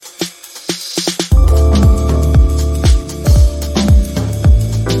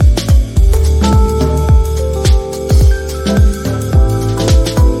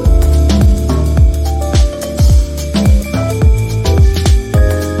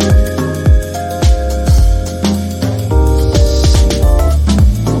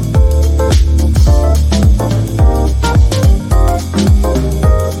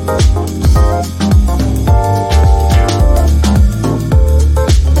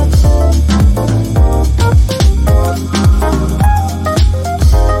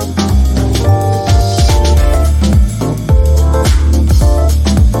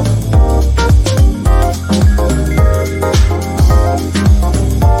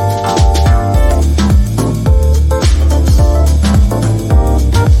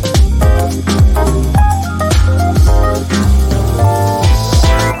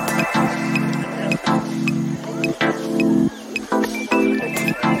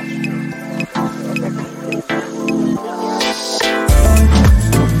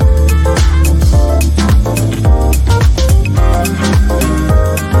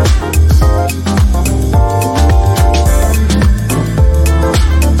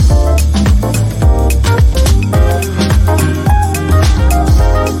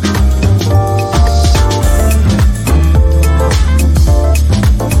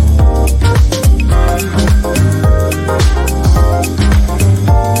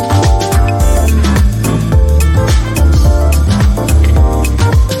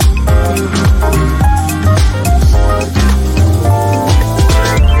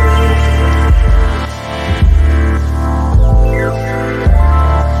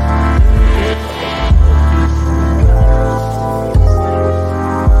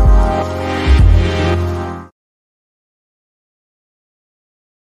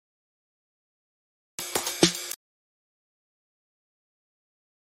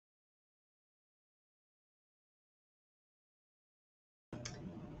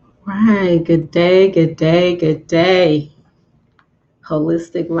Right. Good day, good day, good day.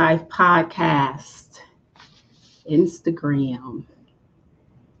 Holistic Life Podcast, Instagram.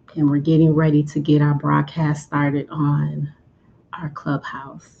 And we're getting ready to get our broadcast started on our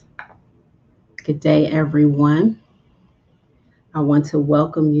clubhouse. Good day, everyone. I want to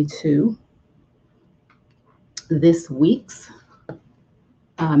welcome you to this week's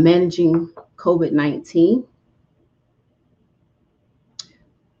Managing COVID 19,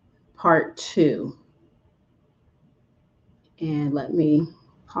 Part 2. And let me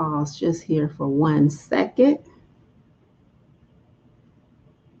pause just here for 1 second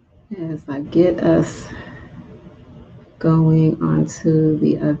as I get us going onto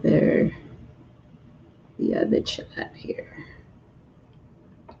the other chat here.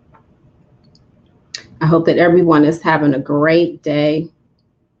 I hope that everyone is having a great day,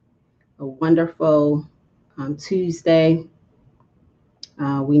 a wonderful Tuesday.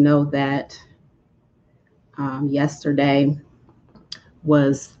 We know that yesterday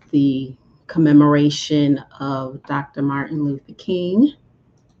was the commemoration of Dr. Martin Luther King.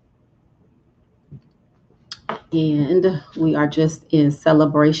 And we are just in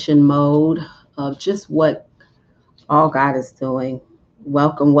celebration mode of just what all God is doing.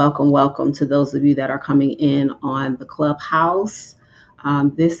 Welcome, welcome, welcome to those of you that are coming in on the clubhouse.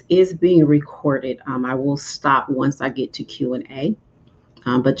 This is being recorded. I will stop once I get to Q&A.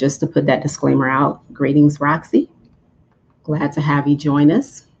 But just to put that disclaimer out, greetings, Roxy. Glad to have you join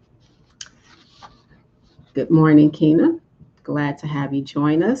us. Good morning, Keena. Glad to have you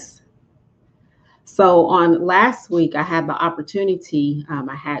join us. So on last week, I had the opportunity,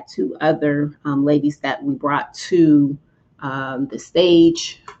 I had two other ladies that we brought to the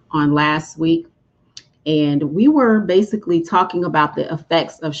stage on last week. And we were basically talking about the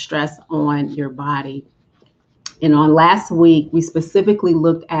effects of stress on your body. And on last week, we specifically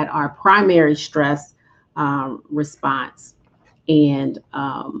looked at our primary stress response. And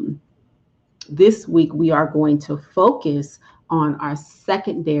this week, we are going to focus on our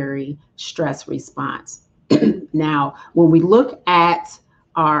secondary stress response. Now, when we look at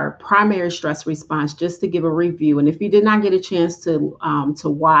our primary stress response, just to give a review, and if you did not get a chance to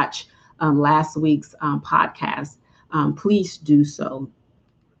watch last week's podcast, please do so.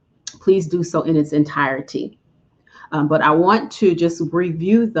 Please do so in its entirety. But I want to just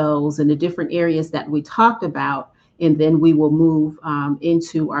review those in the different areas that we talked about, and then we will move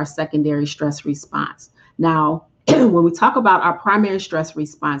into our secondary stress response. Now, when we talk about our primary stress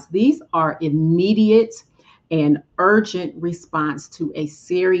response, these are immediate and urgent response to a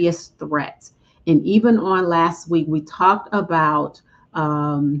serious threat. And even on last week, we talked about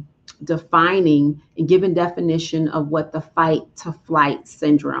defining and giving definition of what the fight to flight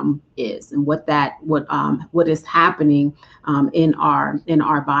syndrome is and what is happening in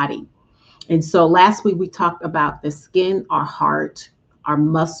our body. And so last week we talked about the skin, our heart, our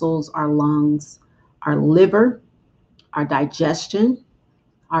muscles, our lungs, our liver, our digestion,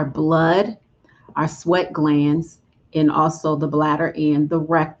 our blood, our sweat glands, and also the bladder and the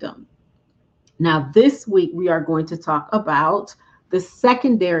rectum. Now, this week we are going to talk about the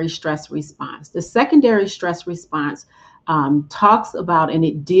secondary stress response. The secondary stress response talks about and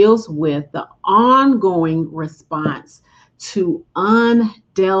it deals with the ongoing response to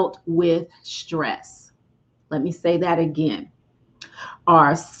undealt with stress. Let me say that again.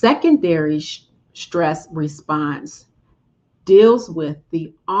 Our secondary stress response deals with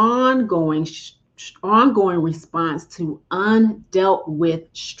the ongoing response to undealt with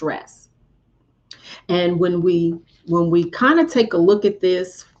stress. And when we kind of take a look at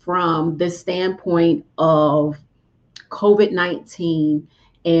this from the standpoint of COVID-19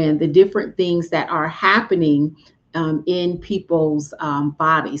 and the different things that are happening in people's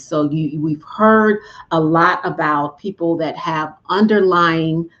bodies. So we've heard a lot about people that have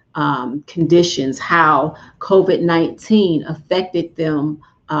underlying conditions, how COVID-19 affected them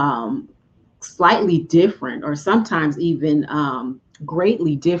slightly different, or sometimes even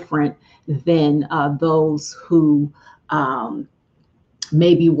greatly different than those who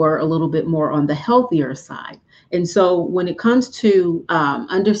maybe were a little bit more on the healthier side. And so when it comes to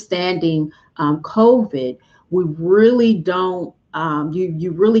understanding COVID, we really don't,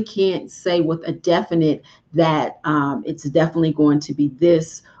 you really can't say with a definite that it's definitely going to be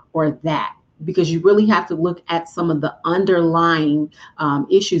this or that, because you really have to look at some of the underlying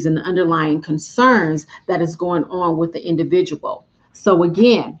issues and the underlying concerns that is going on with the individual. So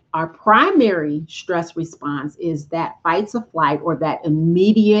again, our primary stress response is that fight or flight, or that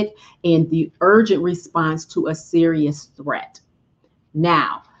immediate and the urgent response to a serious threat.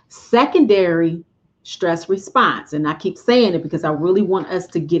 Now, secondary stress response. And I keep saying it because I really want us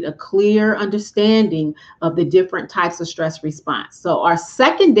to get a clear understanding of the different types of stress response. So our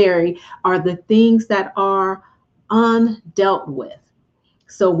secondary are the things that are undealt with.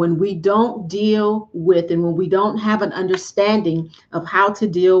 So when we don't deal with, and when we don't have an understanding of how to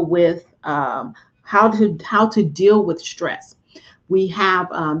deal with, how to deal with stress, we have,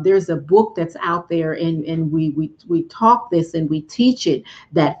 there's a book that's out there, and we talk this and we teach it,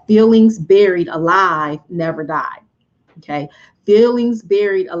 that feelings buried alive never die. Okay, feelings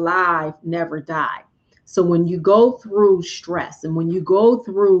buried alive never die. So when you go through stress, and when you go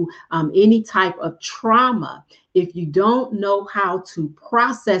through any type of trauma, if you don't know how to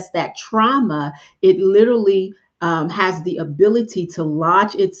process that trauma, it literally has the ability to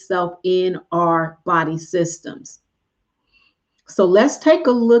lodge itself in our body systems. So let's take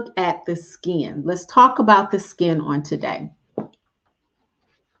a look at the skin. Let's talk about the skin on today.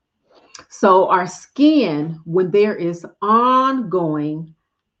 So our skin, when there is ongoing,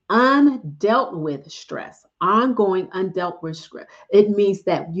 undealt with stress, ongoing, undealt with stress, it means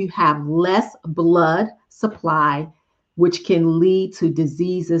that you have less blood supply, which can lead to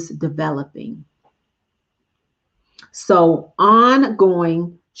diseases developing. So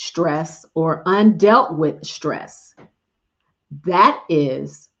ongoing stress or undealt with stress, that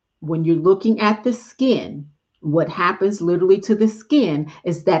is when you're looking at the skin, what happens literally to the skin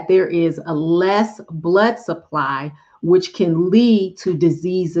is that there is a less blood supply, which can lead to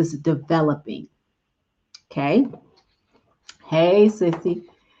diseases developing. Okay. Hey, sissy.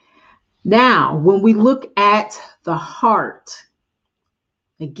 Now, when we look at the heart,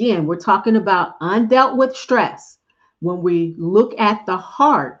 again, we're talking about undealt with stress. When we look at the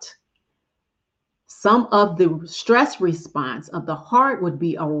heart, some of the stress response of the heart would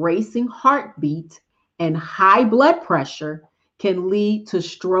be a racing heartbeat, and high blood pressure can lead to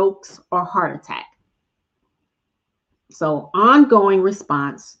strokes or heart attack. So ongoing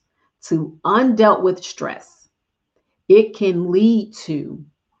response to undealt with stress, it can lead to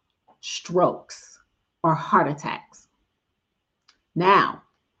strokes or heart attacks. Now,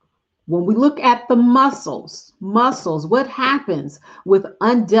 when we look at the muscles, what happens with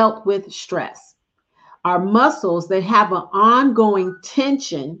undealt with stress? Our muscles, they have an ongoing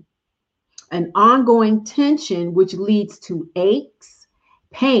tension, which leads to aches,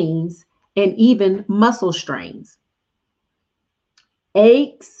 pains, and even muscle strains.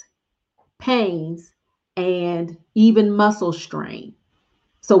 Aches, pains, and even muscle strain.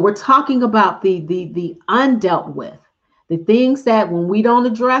 So we're talking about the undealt with, the things that when we don't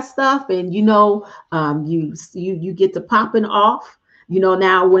address stuff, and you get to popping off.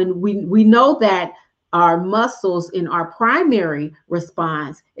 Now when we know that our muscles in our primary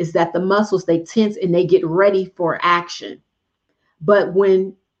response is that the muscles, they tense and they get ready for action. But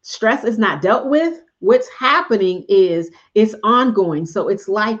when stress is not dealt with, what's happening is it's ongoing. So it's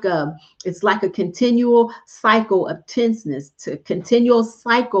like a continual cycle of tenseness, to continual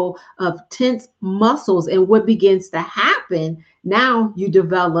cycle of tense muscles. And what begins to happen now, you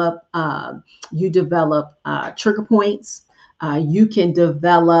develop trigger points. You can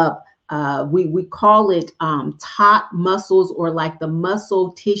develop we call it taut muscles, or like the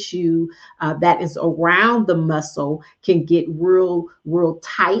muscle tissue that is around the muscle can get real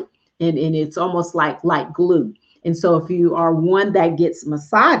tight, and it's almost like glue. And so if you are one that gets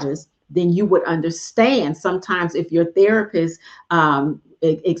massages, then you would understand sometimes if your therapist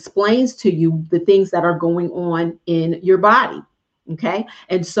explains to you the things that are going on in your body. Okay.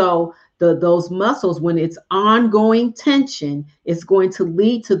 And so those muscles, when it's ongoing tension, it's going to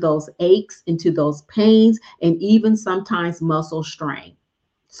lead to those aches, into those pains, and even sometimes muscle strain.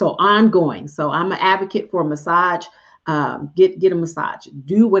 So ongoing. So I'm an advocate for massage. Get a massage.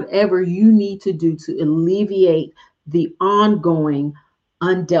 Do whatever you need to do to alleviate the ongoing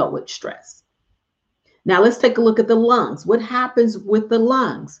undealt with stress. Now let's take a look at the lungs. What happens with the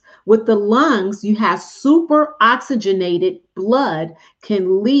lungs? With the lungs, you have super oxygenated blood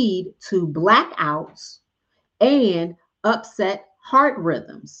can lead to blackouts and upset heart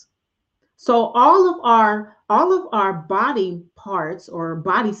rhythms. So all of our body parts or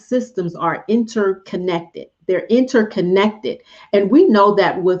body systems are interconnected. They're interconnected. And we know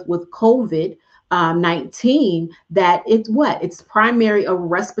that with COVID 19, that it's primary a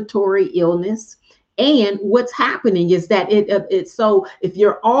respiratory illness. And what's happening is that so if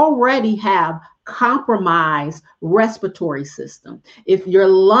you're already have compromised respiratory system, if your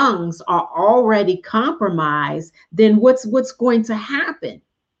lungs are already compromised, then what's going to happen?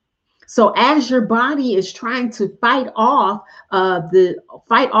 So as your body is trying to fight off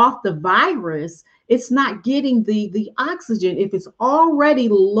the virus, it's not getting the oxygen. If it's already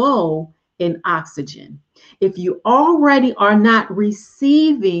low in oxygen. If you already are not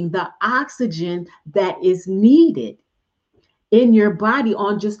receiving the oxygen that is needed in your body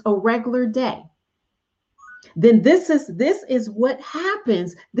on just a regular day, then this is what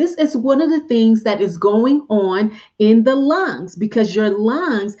happens. This is one of the things that is going on in the lungs, because your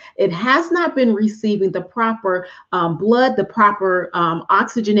lungs, it has not been receiving the proper blood, the proper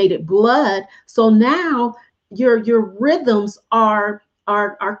oxygenated blood. So now your rhythms are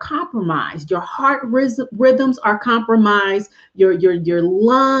compromised. Your heart rhythms are compromised. Your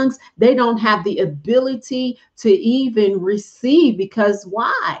lungs, they don't have the ability to even receive, because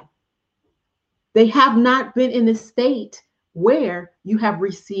why? They have not been in a state where you have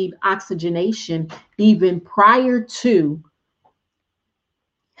received oxygenation even prior to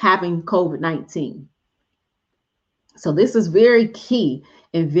having COVID-19. So this is very key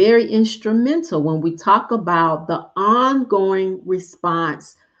and very instrumental when we talk about the ongoing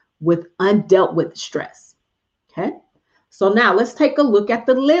response with undealt with stress. Okay. So now let's take a look at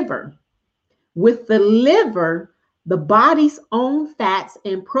the liver. With the liver, the body's own fats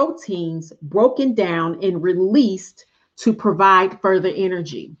and proteins broken down and released to provide further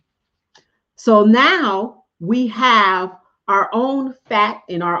energy. So now we have our own fat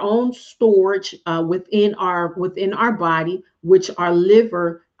in our own storage within our body, which our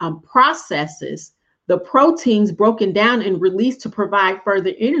liver processes. The proteins broken down and released to provide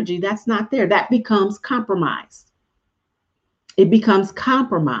further energy, that's not there. That becomes compromised. It becomes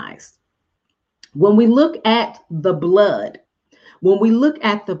compromised. When we look at the blood,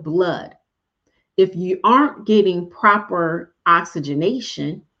 if you aren't getting proper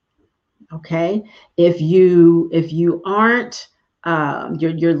oxygenation, okay, if you aren't,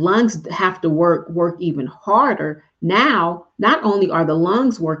 your lungs have to work even harder. Now, not only are the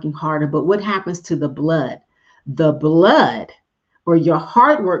lungs working harder, but what happens to the blood? The blood, or your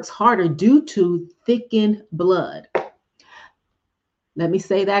heart, works harder due to thickened blood. Let me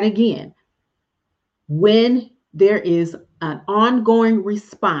say that again. When there is an ongoing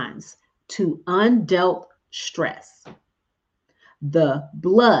response to undealt stress, the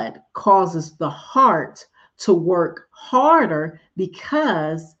blood causes the heart to work harder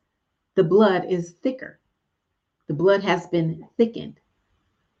because the blood is thicker. The blood has been thickened.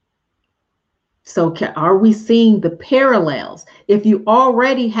 So are we seeing the parallels? If you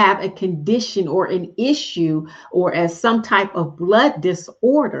already have a condition or an issue or as some type of blood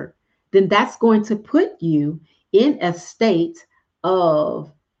disorder, then that's going to put you in a state of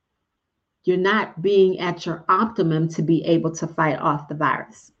you're not being at your optimum to be able to fight off the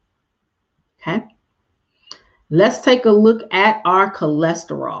virus. Okay. Let's take a look at our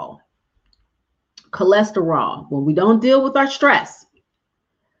cholesterol. Cholesterol, when we don't deal with our stress,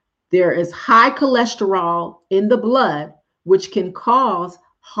 there is high cholesterol in the blood, which can cause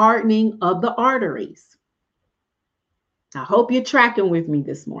hardening of the arteries. I hope you're tracking with me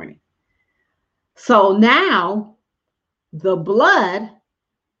this morning. So now the blood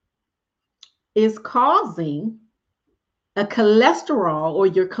is causing a cholesterol, or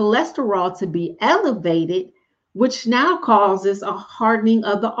your cholesterol, to be elevated, which now causes a hardening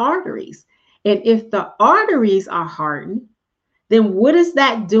of the arteries. And if the arteries are hardened, then what is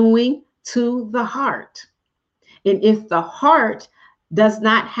that doing to the heart? And if the heart does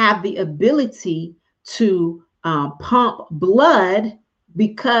not have the ability to pump blood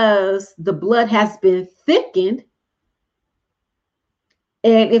because the blood has been thickened,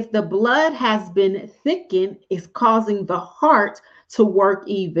 and if the blood has been thickened, it's causing the heart to work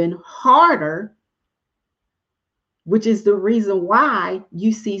even harder, which is the reason why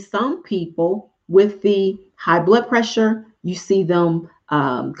you see some people with the high blood pressure, you see them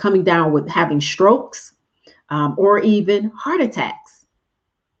coming down with having strokes or even heart attacks.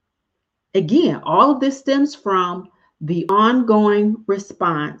 Again, all of this stems from the ongoing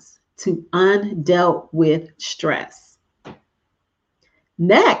response to undealt with stress.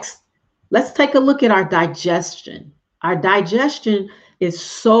 Next, let's take a look at our digestion. Our digestion is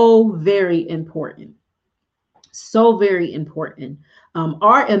so very important. So very important.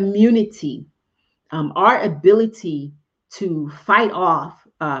 Our immunity, our ability to fight off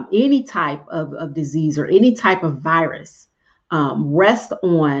any type of disease or any type of virus rests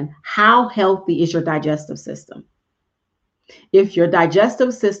on how healthy is your digestive system. If your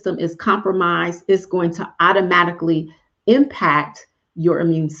digestive system is compromised, it's going to automatically impact your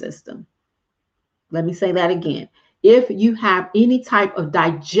immune system. Let me say that again. If you have any type of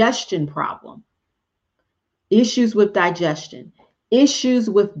digestion problem, issues with digestion, issues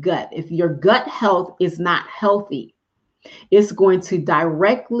with gut, if your gut health is not healthy, it's going to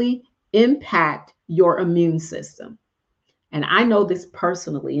directly impact your immune system. And I know this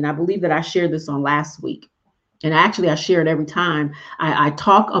personally, and I believe that I shared this on last week. And actually, I share it every time I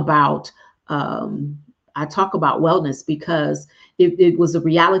talk about um, wellness, because it was a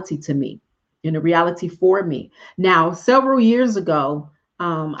reality to me and a reality for me. Now, several years ago,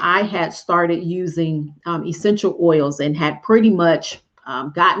 I had started using essential oils and had pretty much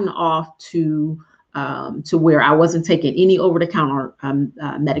gotten off to where I wasn't taking any over-the-counter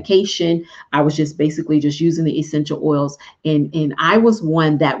medication. I was just basically just using the essential oils, and I was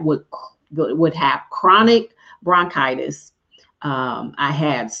one that would have chronic bronchitis. I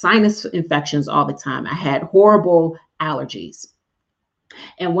had sinus infections all the time. I had horrible allergies.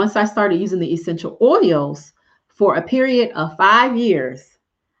 And once I started using the essential oils for a period of 5 years,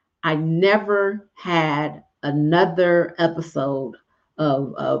 I never had another episode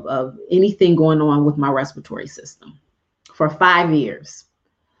of anything going on with my respiratory system for 5 years.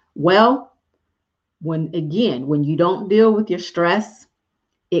 Well, when you don't deal with your stress,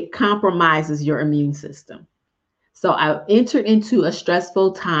 it compromises your immune system. So I entered into a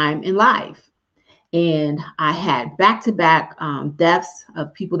stressful time in life, and I had back-to-back deaths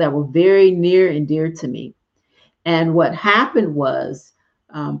of people that were very near and dear to me. And what happened was,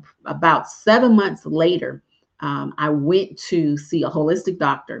 about 7 months later, I went to see a holistic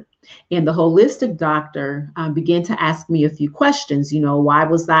doctor, and the holistic doctor began to ask me a few questions. Why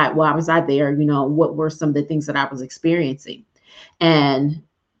was I there? What were some of the things that I was experiencing? And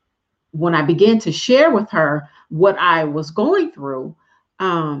when I began to share with her what I was going through,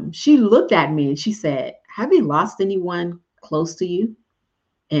 she looked at me and she said, "Have you lost anyone close to you?"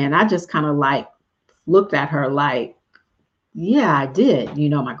 And I just kind of like looked at her like, yeah, I did.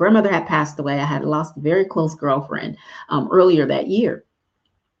 My grandmother had passed away. I had lost a very close girlfriend earlier that year.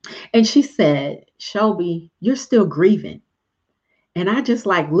 And she said, "Shelby, you're still grieving." And I just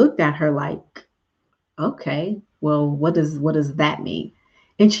like looked at her like, okay, well, what does that mean?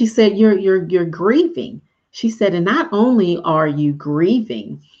 And she said, you're grieving. She said, and not only are you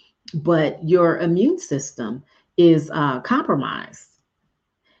grieving, but your immune system is compromised.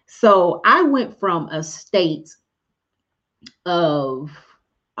 So I went from a state of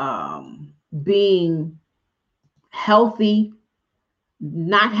being healthy,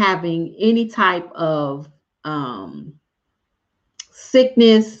 not having any type of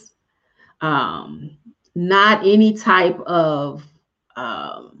sickness, not any type of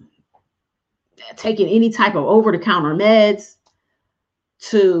taking any type of over-the-counter meds,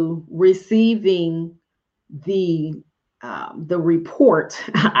 to receiving the report,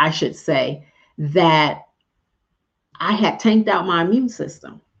 I should say, that I had tanked out my immune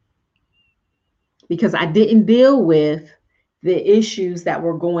system because I didn't deal with the issues that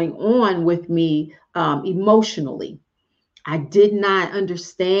were going on with me emotionally. I did not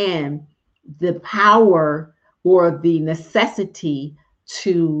understand the power or the necessity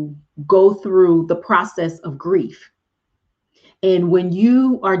to go through the process of grief. And when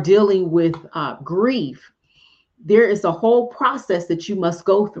you are dealing with grief, there is a whole process that you must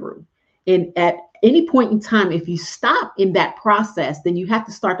go through. And at any point in time, if you stop in that process, then you have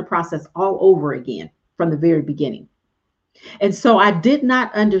to start the process all over again from the very beginning. And so I did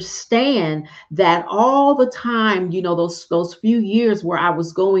not understand that all the time, those few years where I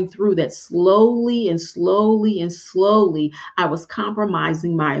was going through that, slowly and slowly and slowly, I was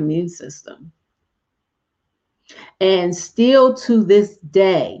compromising my immune system. And still to this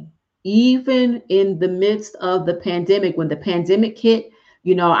day, even in the midst of the pandemic, when the pandemic hit,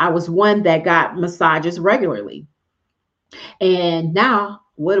 I was one that got massages regularly. And now,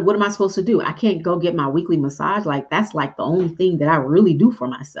 what am I supposed to do? I can't go get my weekly massage. Like, that's like the only thing that I really do for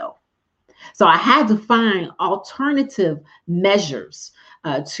myself. So I had to find alternative measures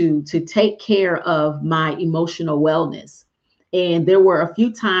to take care of my emotional wellness. And there were a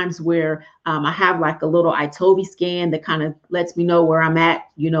few times where I have like a little iTobi scan that kind of lets me know where I'm at,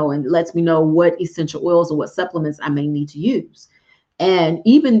 and lets me know what essential oils or what supplements I may need to use. And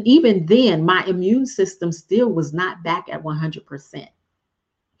even then, my immune system still was not back at 100%.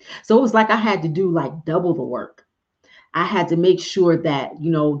 So it was like I had to do like double the work. I had to make sure that,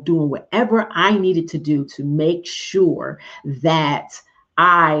 doing whatever I needed to do to make sure that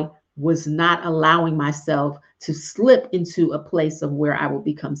I was not allowing myself to slip into a place of where I will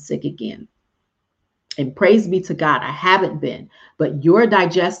become sick again. And praise be to God, I haven't been, but your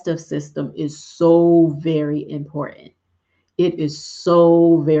digestive system is so very important. It is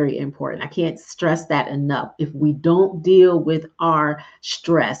so very important. I can't stress that enough. If we don't deal with our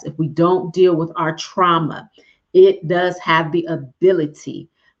stress, if we don't deal with our trauma, it does have the ability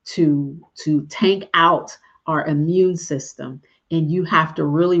to tank out our immune system. And you have to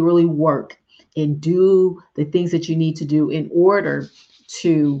really, really work and do the things that you need to do in order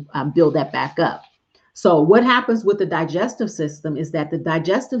to build that back up. So what happens with the digestive system is that the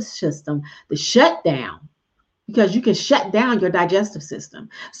digestive system, the shutdown, because you can shut down your digestive system.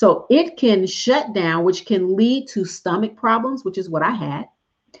 So it can shut down, which can lead to stomach problems, which is what I had.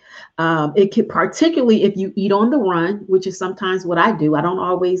 It can, particularly if you eat on the run, which is sometimes what I do. I don't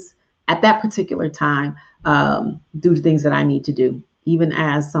always, at that particular time, do the things that I need to do, even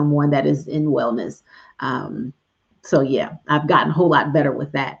as someone that is in wellness. So yeah, I've gotten a whole lot better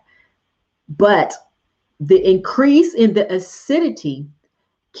with that. But the increase in the acidity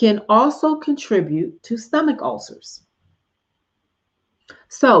can also contribute to stomach ulcers.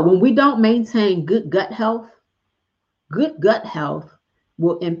 So when we don't maintain good gut health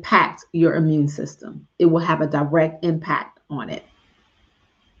will impact your immune system. It will have a direct impact on it.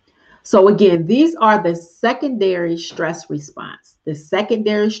 So again, these are the secondary stress response. The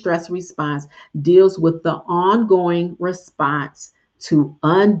secondary stress response deals with the ongoing response to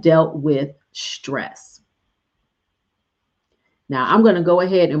undealt with stress. Now, I'm going to go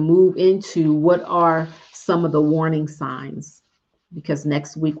ahead and move into what are some of the warning signs, because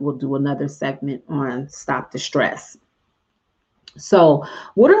next week we'll do another segment on stop the stress. So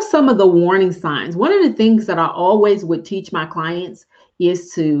what are some of the warning signs? One of the things that I always would teach my clients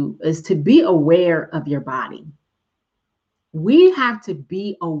is to be aware of your body. We have to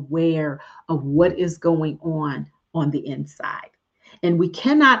be aware of what is going on the inside. And we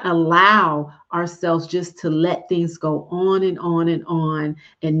cannot allow ourselves just to let things go on and on and on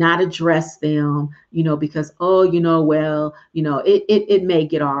and not address them, because, it may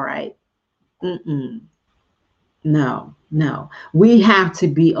get all right. No. We have to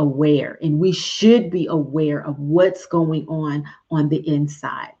be aware, and we should be aware of what's going on the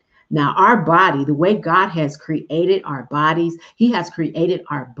inside. Now, our body, the way God has created our bodies, He has created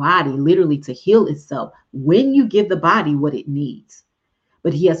our body literally to heal itself when you give the body what it needs.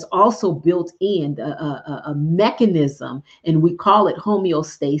 But He has also built in a mechanism, and we call it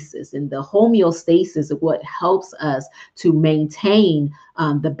homeostasis. And the homeostasis is what helps us to maintain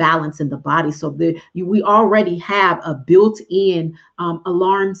the balance in the body. So we already have a built-in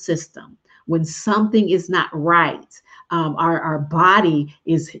alarm system. When something is not right, our body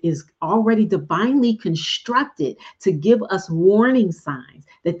is already divinely constructed to give us warning signs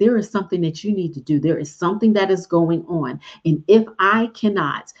that there is something that you need to do. There is something that is going on. And if I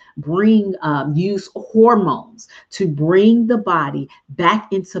cannot use hormones to bring the body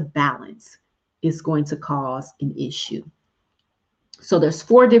back into balance, it's going to cause an issue. So there's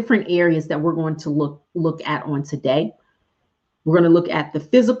 4 different areas that we're going to look at on today. We're going to look at the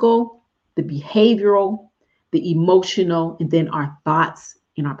physical, the behavioral, the emotional, and then our thoughts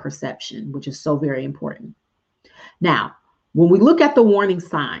and our perception, which is so very important. Now, when we look at the warning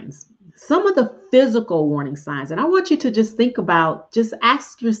signs, some of the physical warning signs, and I want you to just think about, just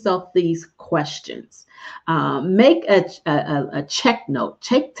ask yourself these questions. Make a check note.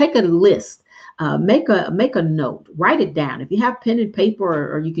 Take a list. Make a note. Write it down. If you have pen and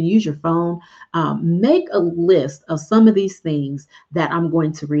paper, or you can use your phone, make a list of some of these things that I'm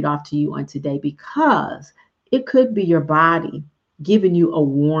going to read off to you on today, because it could be your body giving you a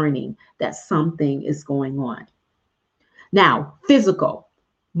warning that something is going on. Now, physical,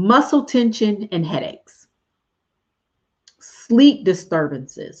 muscle tension and headaches, sleep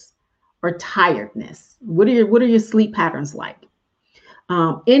disturbances or tiredness. What are your sleep patterns like?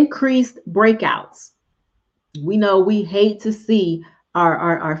 Increased breakouts. We know we hate to see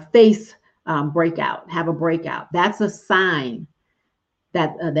our face have a breakout. That's a sign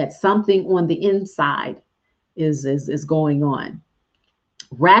that something on the inside is going on.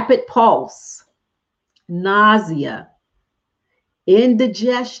 Rapid pulse, nausea,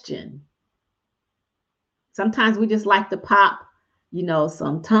 indigestion. Sometimes we just like to pop,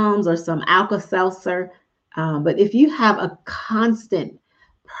 some Tums or some Alka-Seltzer. But if you have a constant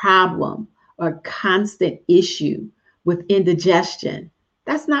problem or constant issue with indigestion,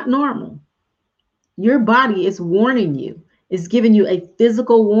 that's not normal. Your body is warning you. It's giving you a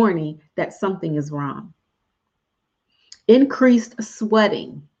physical warning that something is wrong. Increased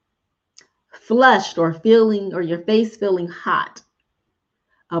sweating, flushed or your face feeling hot,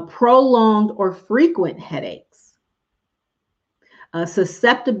 a prolonged or frequent headaches, a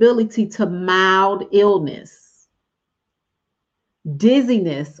susceptibility to mild illness,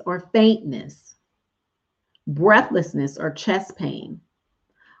 dizziness or faintness, breathlessness or chest pain,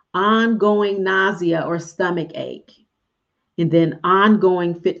 ongoing nausea or stomach ache, and then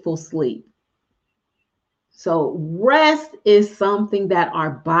ongoing fitful sleep. So rest is something that our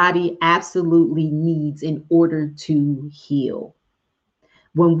body absolutely needs in order to heal.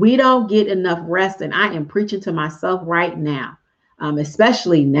 When we don't get enough rest, and I am preaching to myself right now,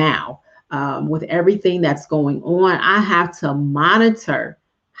 especially now, with everything that's going on, I have to monitor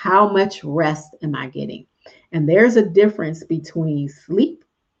how much rest am I getting. And there's a difference between sleep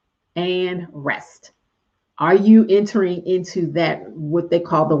and rest. Are you entering into that, what they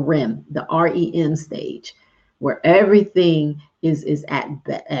call the REM, the REM stage, where everything is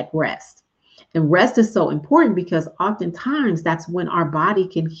at rest? And rest is so important because oftentimes that's when our body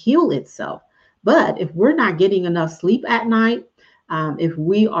can heal itself. But if we're not getting enough sleep at night, if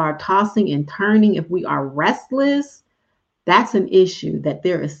we are tossing and turning, if we are restless, that's an issue, that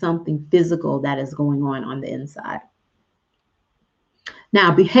there is something physical that is going on the inside.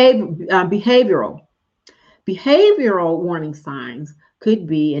 Now, behavioral warning signs could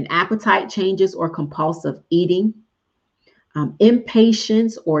be an appetite changes or compulsive eating,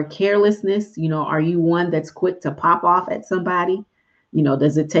 impatience or carelessness. Are you one that's quick to pop off at somebody?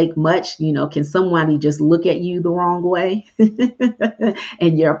 Does it take much? Can somebody just look at you the wrong way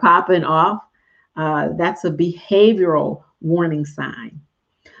and you're popping off? That's a behavioral warning sign.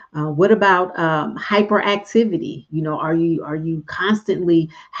 What about hyperactivity? Are you constantly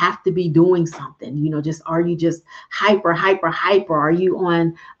have to be doing something? Just are you just hyper? Are you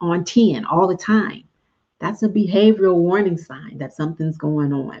on 10 all the time? That's a behavioral warning sign that something's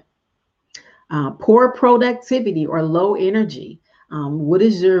going on. Poor productivity or low energy. What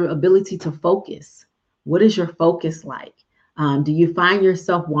is your ability to focus? What is your focus like? Do you find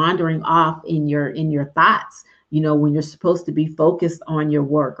yourself wandering off in your thoughts? When you're supposed to be focused on your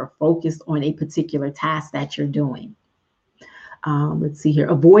work or focused on a particular task that you're doing. Let's see here.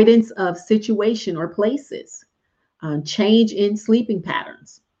 Avoidance of situation or places. Change in sleeping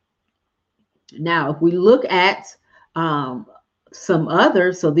patterns. Now, if we look at some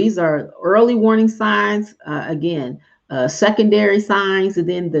others, so these are early warning signs, again, secondary signs, and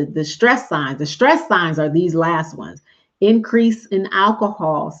then the stress signs. The stress signs are these last ones. Increase in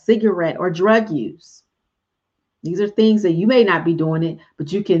alcohol, cigarette, or drug use. These are things that you may not be doing it,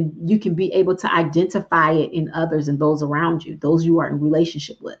 but you can be able to identify it in others and those around you, those you are in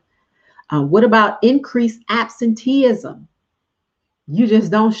relationship with. What about increased absenteeism? You just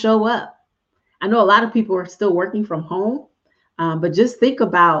don't show up. I know a lot of people are still working from home, but just think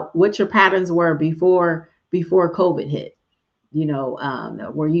about what your patterns were before COVID hit.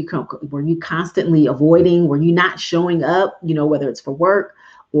 Were you constantly avoiding? Were you not showing up? Whether it's for work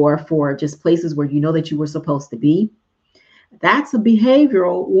or for just places where that you were supposed to be. That's a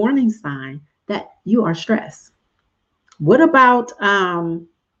behavioral warning sign that you are stressed. What about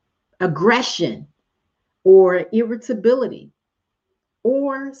aggression or irritability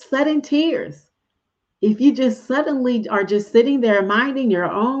or sudden tears? If you just suddenly are just sitting there minding your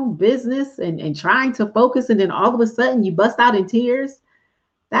own business and trying to focus, and then all of a sudden you bust out in tears,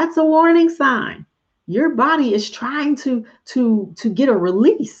 that's a warning sign. Your body is trying to get a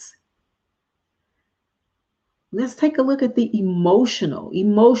release. Let's take a look at the emotional.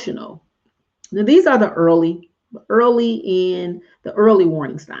 Now, these are the early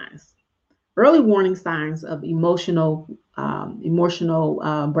warning signs. Early warning signs of emotional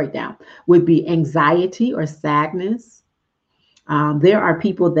breakdown would be anxiety or sadness. There are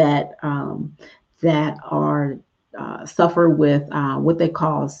people that are suffer with what they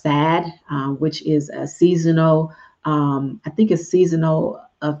call SAD, which is a seasonal, I think it's seasonal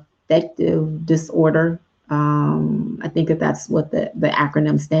affective disorder. I think that's what the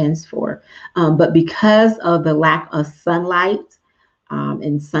acronym stands for. But because of the lack of sunlight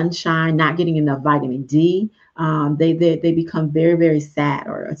and sunshine, not getting enough vitamin D, they become very, very sad,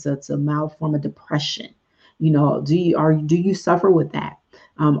 or it's a mild form of depression. Do you suffer with that?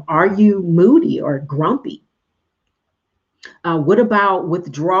 Are you moody or grumpy? What about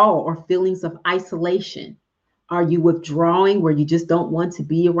withdrawal or feelings of isolation? Are you withdrawing where you just don't want to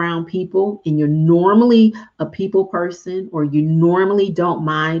be around people and you're normally a people person, or you normally don't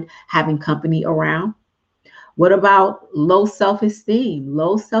mind having company around? What about low self-esteem?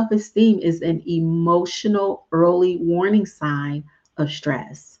 Low self-esteem is an emotional early warning sign of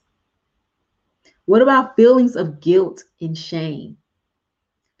stress. What about feelings of guilt and shame?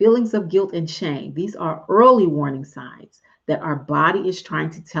 Feelings of guilt and shame. These are early warning signs that our body is trying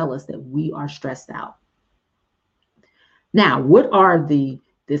to tell us that we are stressed out. Now, what are the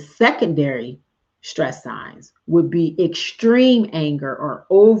secondary stress signs? Would be extreme anger or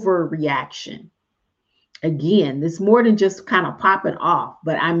overreaction. Again, this more than just kind of popping off,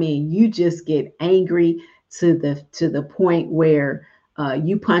 but I mean, you just get angry to the point where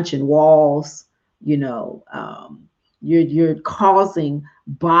you punching walls, You're causing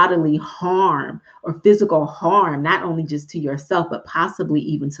bodily harm or physical harm, not only just to yourself, but possibly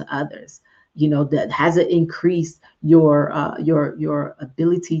even to others. That has it increased your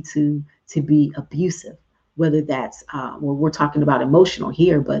ability to be abusive, whether that's well, we're talking about emotional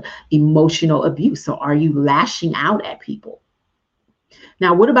here, but emotional abuse. So are you lashing out at people?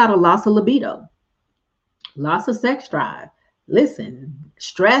 Now, what about a loss of libido? Loss of sex drive? Listen,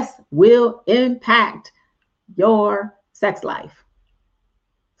 stress will impact your sex life.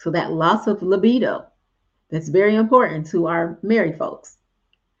 So that loss of libido, that's very important to our married folks.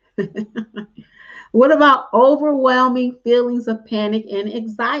 What about overwhelming feelings of panic and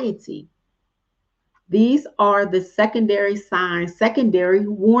anxiety? These are the secondary signs, secondary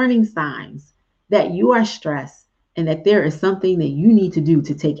warning signs that you are stressed and that there is something that you need to do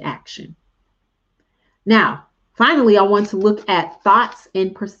to take action. Now, finally, I want to look at thoughts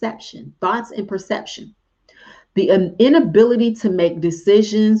and perception. Thoughts and perception. The inability to make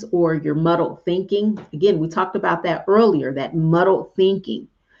decisions or your muddled thinking. Again, we talked about that earlier, that muddled thinking,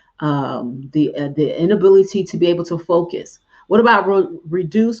 the inability to be able to focus. What about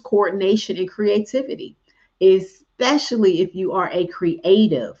reduced coordination and creativity, especially if you are a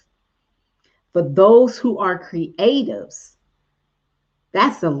creative? For those who are creatives,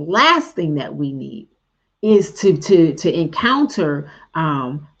 that's the last thing that we need, is to encounter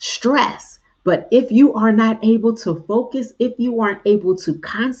stress. But if you are not able to focus, if you aren't able to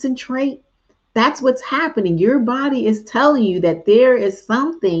concentrate, that's what's happening. Your body is telling you that there is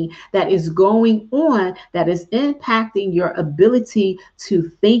something that is going on that is impacting your ability to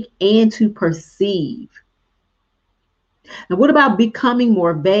think and to perceive. Now, what about becoming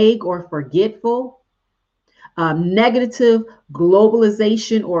more vague or forgetful? Negative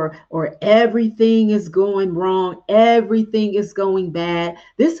globalization, or everything is going wrong, everything is going bad.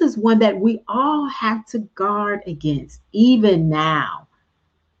 This is one that we all have to guard against, even now.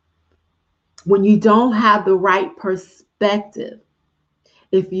 When you don't have the right perspective,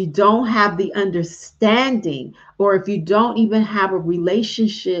 if you don't have the understanding, or if you don't even have a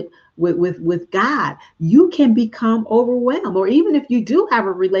relationship with God, you can become overwhelmed. Or even if you do have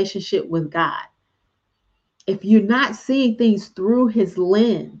a relationship with God, if you're not seeing things through his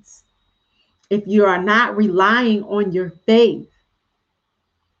lens, if you are not relying on your faith,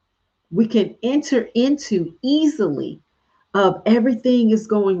 we can enter into easily of everything is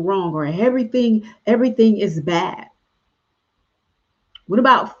going wrong, or everything is bad. What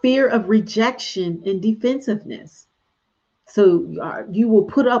about fear of rejection and defensiveness? So you will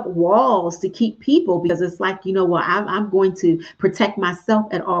put up walls to keep people, because it's like, well, I'm going to protect myself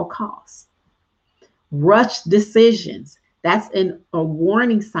at all costs. Rush decisions. That's a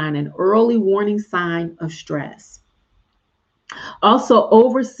warning sign, an early warning sign of stress. Also,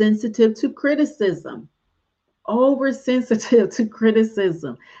 oversensitive to criticism. Oversensitive to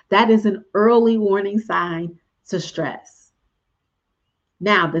criticism. That is an early warning sign to stress.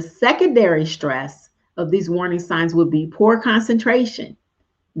 Now, the secondary stress of these warning signs would be poor concentration,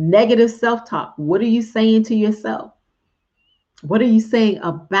 negative self-talk. What are you saying to yourself? What are you saying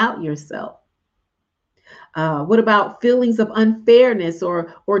about yourself? What about feelings of unfairness,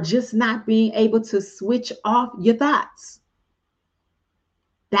 or just not being able to switch off your thoughts?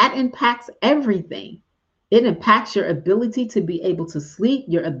 That impacts everything. It impacts your ability to be able to sleep,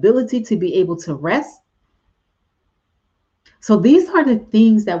 your ability to be able to rest. So these are the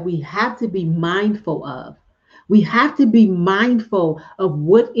things that we have to be mindful of. We have to be mindful of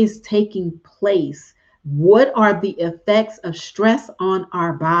what is taking place. What are the effects of stress on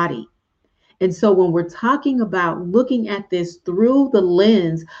our body? And so when we're talking about looking at this through the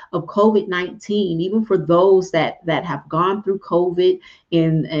lens of COVID-19, even for those that have gone through COVID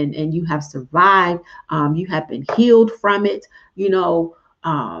and you have survived, you have been healed from it,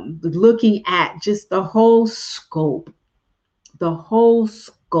 looking at just the whole scope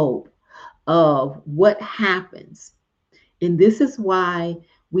of what happens. And this is why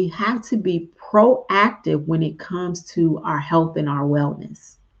we have to be proactive when it comes to our health and our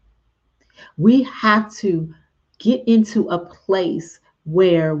wellness. We have to get into a place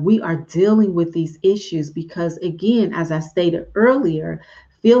where we are dealing with these issues, because again, as I stated earlier,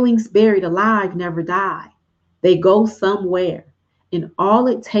 feelings buried alive never die. They go somewhere. And all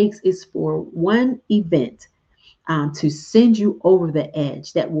it takes is for one event to send you over the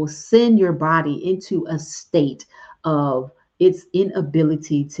edge, that will send your body into a state of its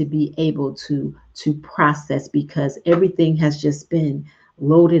inability to be able to process, because everything has just been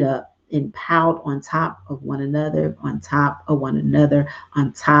loaded up and piled on top of one another, on top of one another,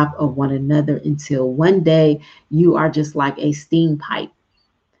 on top of one another, until one day you are just like a steam pipe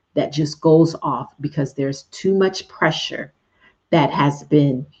that just goes off because there's too much pressure that has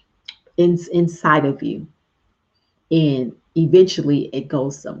been inside of you. And eventually it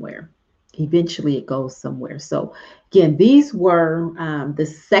goes somewhere. Eventually it goes somewhere. So, again, these were the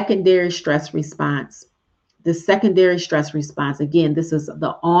secondary stress response. The secondary stress response, again, this is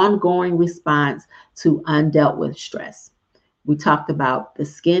the ongoing response to undealt with stress. We talked about the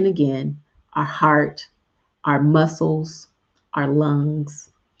skin again, our heart, our muscles, our lungs,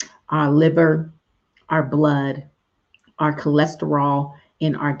 our liver, our blood, our cholesterol,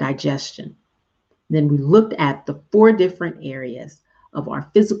 and our digestion. Then we looked at the 4 different areas of our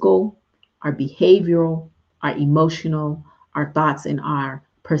physical, our behavioral, our emotional, our thoughts, and our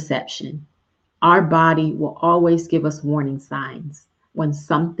perception. Our body will always give us warning signs when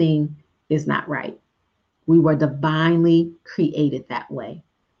something is not right. We were divinely created that way.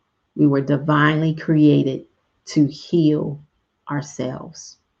 We were divinely created to heal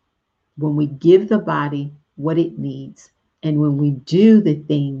ourselves. When we give the body what it needs, and when we do the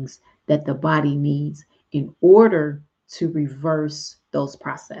things that the body needs in order to reverse those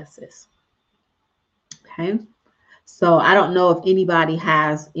processes. Okay. So I don't know if anybody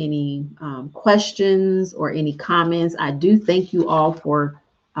has any questions or any comments. I do thank you all for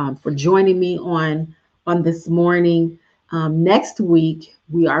joining me on this morning. Next week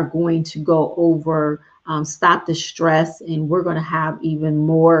we are going to go over stop the stress, and we're going to have even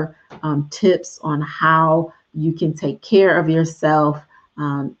more tips on how you can take care of yourself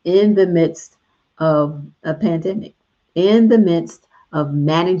in the midst of a pandemic, in the midst of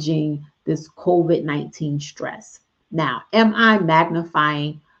managing this COVID-19 stress. Now, am I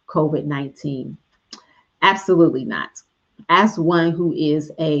magnifying COVID-19? Absolutely not. As one who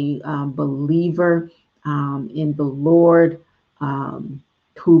is a believer in the Lord,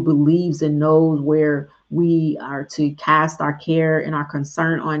 who believes and knows where we are to cast our care and our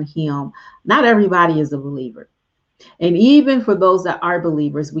concern on Him, not everybody is a believer. And even for those that are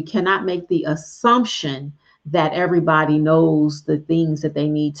believers, we cannot make the assumption that everybody knows the things that they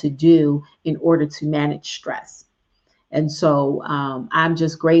need to do in order to manage stress. And so I'm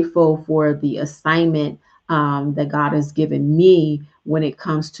just grateful for the assignment that God has given me when it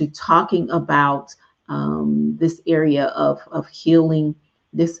comes to talking about this area of healing,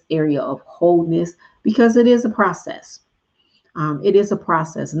 this area of wholeness, because it is a process. It is a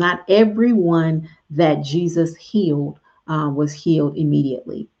process. Not everyone that Jesus healed was healed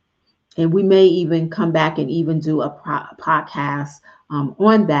immediately. And we may even come back and even do a podcast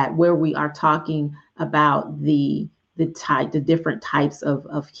on that, where we are talking about the different types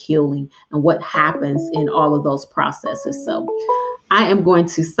of healing and what happens in all of those processes. So I am going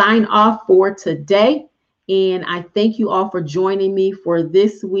to sign off for today. And I thank you all for joining me for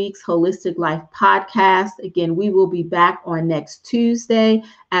this week's Holistic Life podcast. Again, we will be back on next Tuesday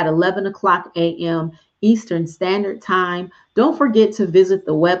at 11 o'clock a.m. Eastern Standard Time. Don't forget to visit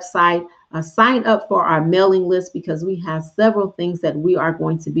the website, sign up for our mailing list, because we have several things that we are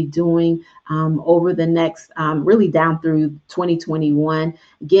going to be doing over the next, really down through 2021.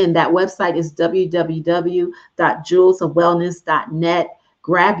 Again, that website is www.jewelsofwellness.net.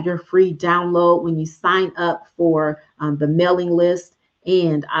 Grab your free download when you sign up for the mailing list.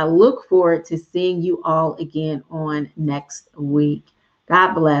 And I look forward to seeing you all again on next week.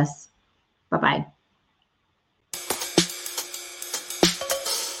 God bless. Bye-bye.